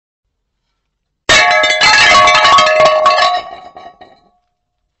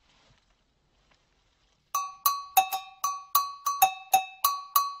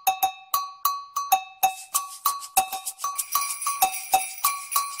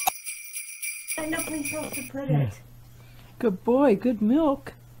Find a place else to put it. Good boy, good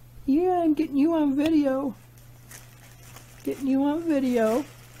milk. Yeah, I'm getting you on video. Getting you on video.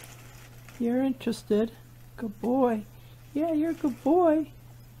 You're interested. Good boy. Yeah, you're a good boy.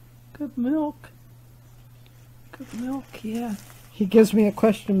 Good milk. Good milk, yeah. He gives me a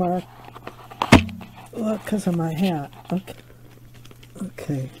question mark. Look, because of my hat. Okay.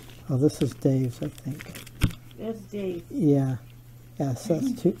 Okay. Oh, this is Dave's, I think. That's Dave. Yeah. Yes,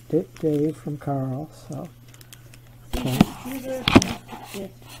 that's Dave from Karl, so. Okay.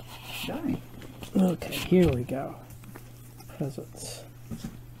 Okay, here we go. Presents.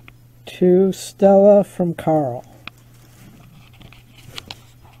 To Stella from Karl.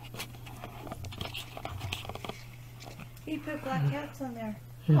 He put black cats on there.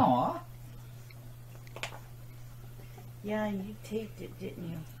 Aw. Yeah, you taped it, didn't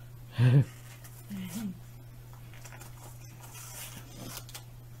you?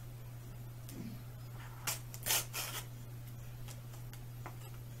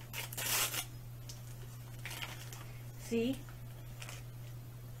 See?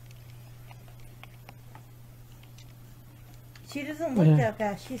 She doesn't look that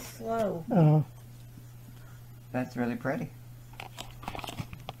fast. She's slow. Oh. That's really pretty.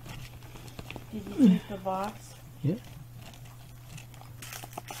 Did you take the box? Yeah.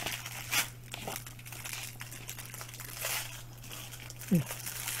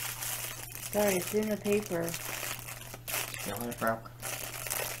 Sorry, it's in the paper. Still it broke.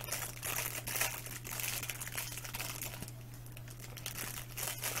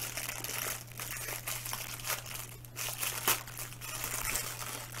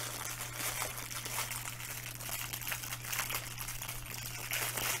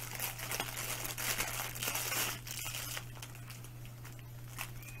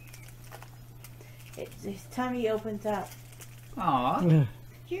 His tummy opens up, Aw. Yeah.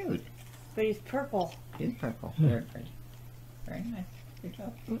 Cute. but he's purple. It's purple. Very pretty. Very nice. Good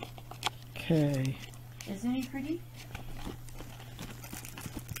job. Okay. Isn't he pretty?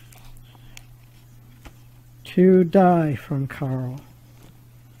 To Die from Karl.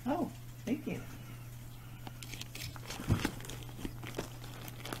 Oh, thank you.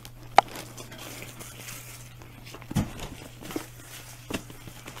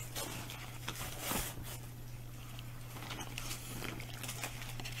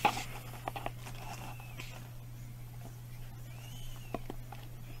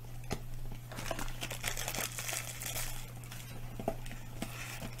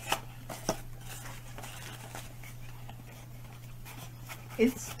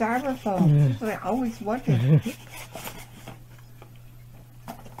 It's styrofoam. That's what I always wanted.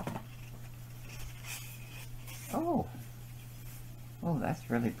 Oh. Oh, that's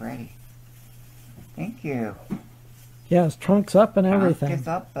really pretty. Thank you. Yeah, his trunk's up and everything. Trunk is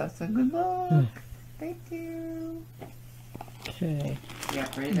up. That's a good look. Thank you. Okay. See how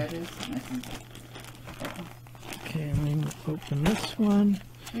pretty that is? Okay, let me open this one.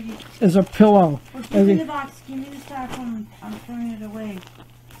 There's a pillow. Well, give me the box. Give me the styrofoam. I'm throwing it away.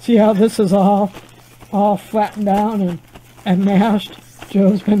 See how this is all flattened down and mashed?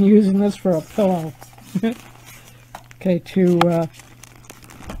 Joe's been using this for a pillow. Okay,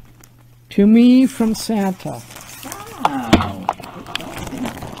 to me from Santa. Wow.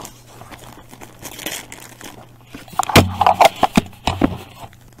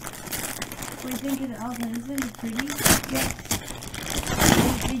 What do you think of the elephant? Isn't it pretty? Yes.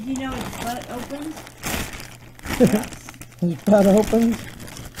 Did you know its butt opens? Yes. His butt opens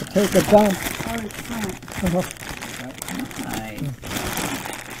to take a dump. Or its front? Oh, That's nice.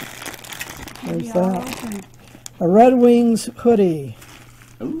 there's Maybe all that. open. A Red Wings hoodie.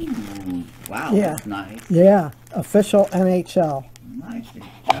 Ooh. Wow, Yeah. that's nice. Yeah, official NHL. Nicely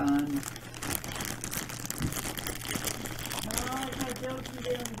done. Oh, if I don't put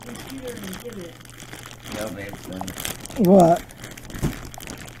it on the computer and give it. No, babe, done. What?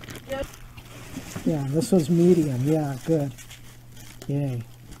 Yep. Yeah, this was medium. Yeah, good. Yay.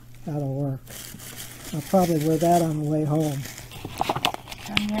 That'll work. I'll probably wear that on the way home.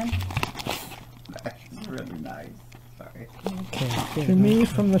 Come again? That's really nice. Sorry. Okay. To me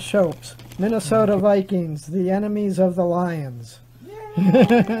from the Shopes. Minnesota Vikings, the enemies of the Lions.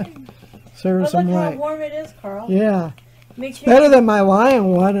 Serves But them look how right. warm it is, Carl. Yeah. Make sure Better than my lion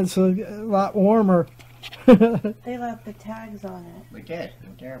one. It's a lot warmer. they left the tags on it. We did.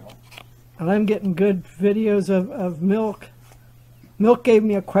 We're terrible. And I'm getting good videos of Milk. Milk gave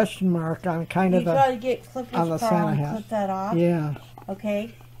me a question mark on kind You of the... try to get clippers, on the Carl, Santa and hat. clip that off. Yeah,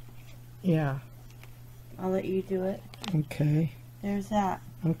 Okay? yeah. I'll let you do it. Okay, There's that.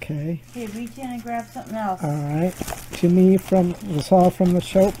 okay. Okay, reach in and grab something else. All right. To me from... This all from the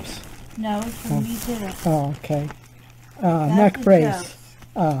Shopes. No, it's from me too. Oh, okay. That's Neck the brace.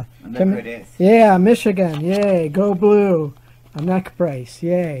 joke. Look who it is. Yeah, Michigan. Yay. Go blue. A neck brace.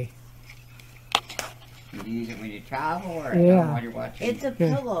 Yay. You use it when you travel or Yeah. while you're watching? It's a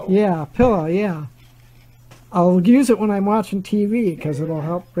pillow. Yeah, pillow, yeah. I'll use it when I'm watching TV because it'll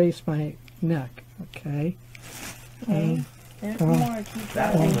help brace my neck. Okay. Okay. There's oh. more. Keep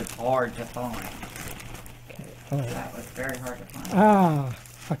That going. one was hard to find. Okay. Oh. That was very hard to find. Ah,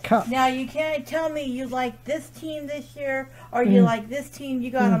 a cup. Now you can't tell me you like this team this year or you like this team.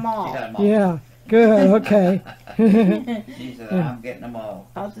 You got them all. You got 'em all. Yeah. Good. Okay. She said, I'm getting them all.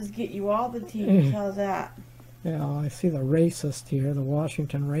 I'll just get you all the teams. How's that? Yeah, I see the racist here, the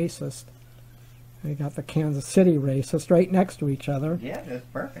Washington racist. We got the Kansas City racist right next to each other. Yeah, that's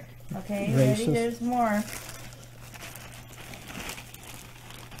perfect. Okay, ready? Racist. There's more.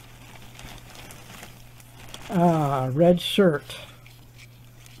 Ah, red shirt.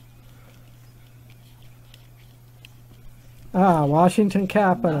 Ah, Washington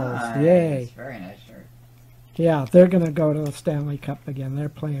Capitals. Nice. Yay. Very nice shirt. Yeah, they're going to go to the Stanley Cup again. They're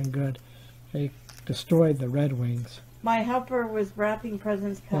playing good. They destroyed the Red Wings. My helper was wrapping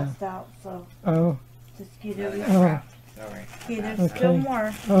presents passed out, so Oh, just get Oh, it. that's Oh. wrapped. Sorry. Okay, there's Okay. still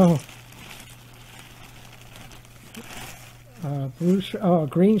more. oh.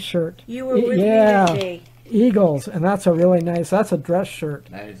 Green shirt. You were with me yeah. that day. Eagles, and that's a really nice, that's a dress shirt.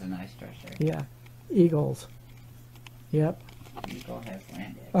 That is a nice dress shirt. Yeah, Eagles. Yep. You go ahead,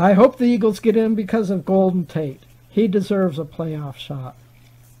 land it. I hope the Eagles get in because of Golden Tate. He deserves a playoff shot.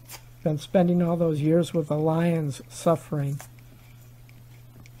 Been spending all those years with the Lions suffering.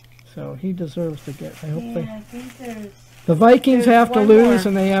 So he deserves to get. I hope And they. I think there's. The Vikings there's have to one lose more.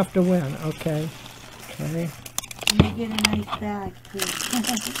 and they have to win. Okay. Okay. And you get a nice bag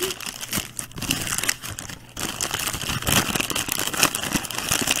too.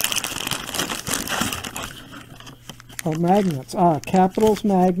 Oh, magnets. Ah, Capitals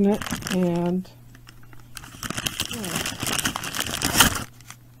magnet and.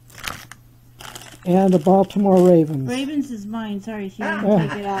 And the Baltimore Ravens. Ravens is mine. Sorry, she didn't Oh.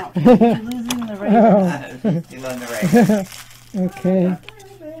 take it out. You're losing the Ravens. Still on the right. Okay.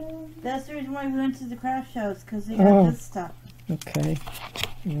 That's the reason why we went to the craft shows, because they got Oh. this stuff. Okay.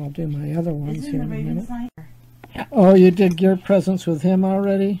 And I'll do my other ones Isn't here the in a Ravens minute. nice? Oh, you did your presents with him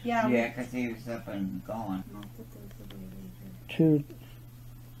already? Yeah. Yeah, because he was up and gone. To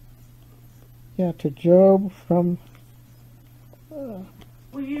to Job from Well,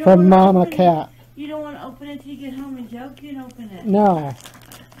 you don't from wanna Mama open it- Cat. You don't want to open it till you get home and Joe can open it. No.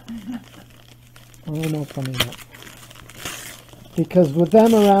 I won't open it. Because with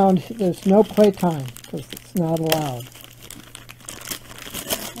them around, there's no playtime because it's not allowed.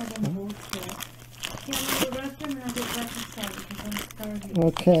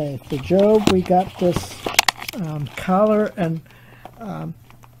 Okay, for Job, we got this collar and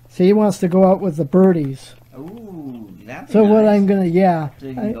see, he wants to go out with the birdies. Ooh, that'd be So what nice. I'm gonna, So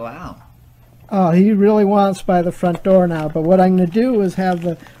you can go out. Oh, he really wants by the front door now. But what I'm going to do is have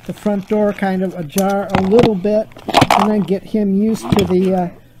the front door kind of ajar a little bit, and then get him used to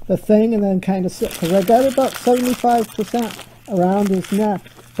the thing, and then kind of sit. Because I got about 75% around his neck.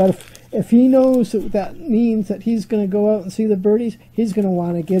 But if he knows that means that he's going to go out and see the birdies, he's going to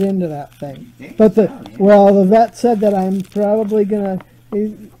want to get into that thing. But the vet said that I'm probably going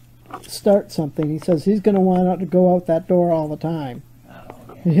to start something. He says he's going to want to go out that door all the time.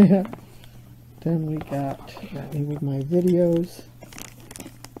 Oh, yeah. Yeah. Then we got me with my videos.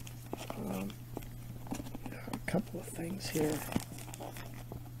 A couple of things here.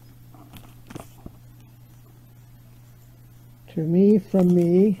 To me, from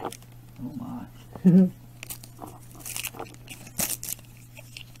me. Oh my.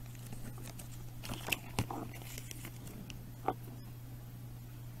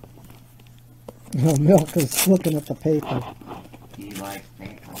 Oh, Milk is looking at the paper. He likes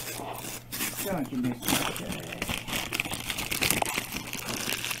paper. Don't you miss it?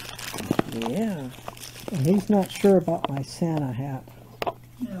 Yeah. And he's not sure about my Santa hat.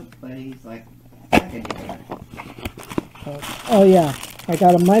 No, but he's like, I can do that. Oh yeah, I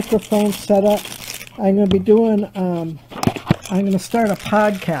got a microphone set up. I'm going to be doing, I'm going to start a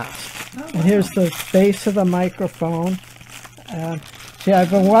podcast. Oh, And here's the base of the microphone. See,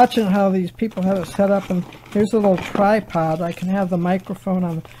 I've been watching how these people have it set up, and here's a little tripod. I can have the microphone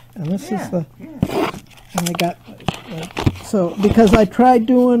on, and this is the, and I got, so, because I tried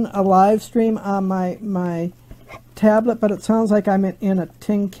doing a live stream on my tablet, but it sounds like I'm in a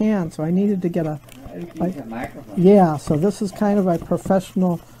tin can, so I needed to get a, Use a microphone. yeah, so this is kind of a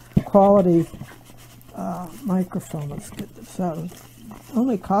professional quality microphone. Let's get this out.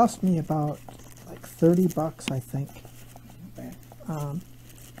 only cost me about like 30 bucks, I think. Okay.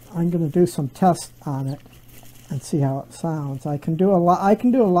 I'm going to do some tests on it and see how it sounds. I can do a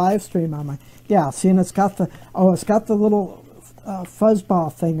live stream on my, yeah, see, and it's got the little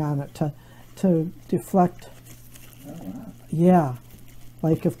fuzzball thing on it to deflect. Oh, wow. Yeah,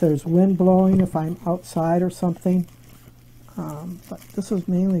 like if there's wind blowing, if I'm outside or something. But this is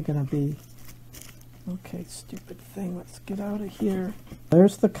mainly going to be, okay, stupid thing, let's get out of here.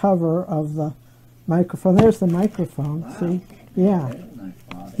 There's the cover of the microphone. There's the microphone, Wow. see? Yeah, That is nice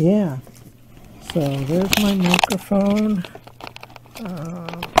quality. yeah. So there's my microphone.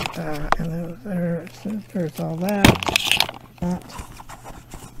 And then there's all that.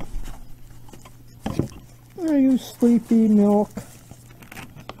 Are you sleepy, Milk?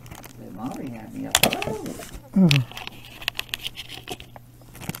 The Molly had me up. Oh.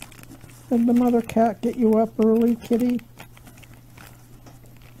 Did the mother cat get you up early, kitty?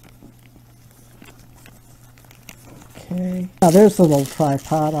 Okay. Now there's the little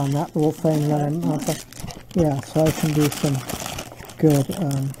tripod on that little thing that I'm up. Yeah, so I can do some good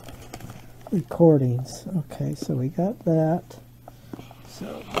recordings. Okay, so we got that.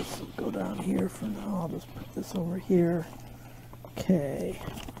 So this will go down here for now. I'll just put this over here. Okay.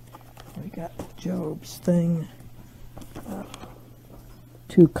 We got Job's thing.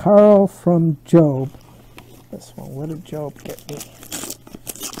 To Karl from Job. This one, what did Job get me?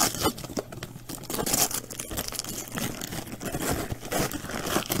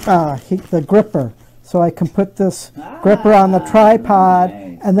 The gripper. So I can put this gripper on the tripod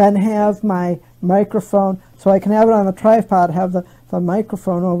nice. and then have my microphone. So I can have it on the tripod, have the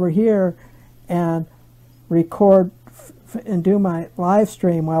microphone over here and record and do my live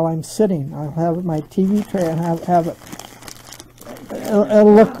stream while I'm sitting. I'll have my TV tray and have it.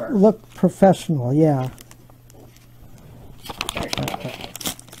 It'll look professional, yeah.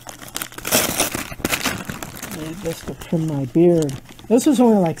 Just to trim my beard. This was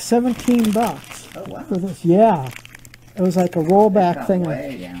only like 17 bucks. Oh, wow. For this, yeah. It was like a rollback thing.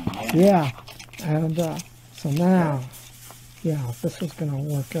 Way down, Yeah, and so now, yeah, this is going to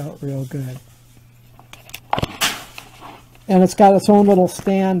work out real good. And it's got its own little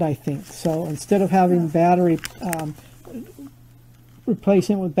stand, I think. So instead of having battery,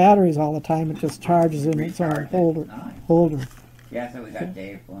 replacing it with batteries all the time, it just charges in its own holder. Nice. Holder. Yeah, so we got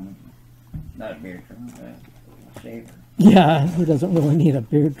Dave one. Not a beard trimmer, but a shaver. Yeah, he doesn't really need a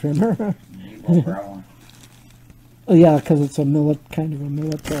beard trimmer. You will grow one. Oh, yeah, because it's a kind of a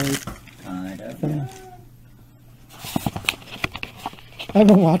military Kind of. thing. I've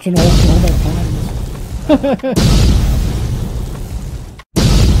been watching old times.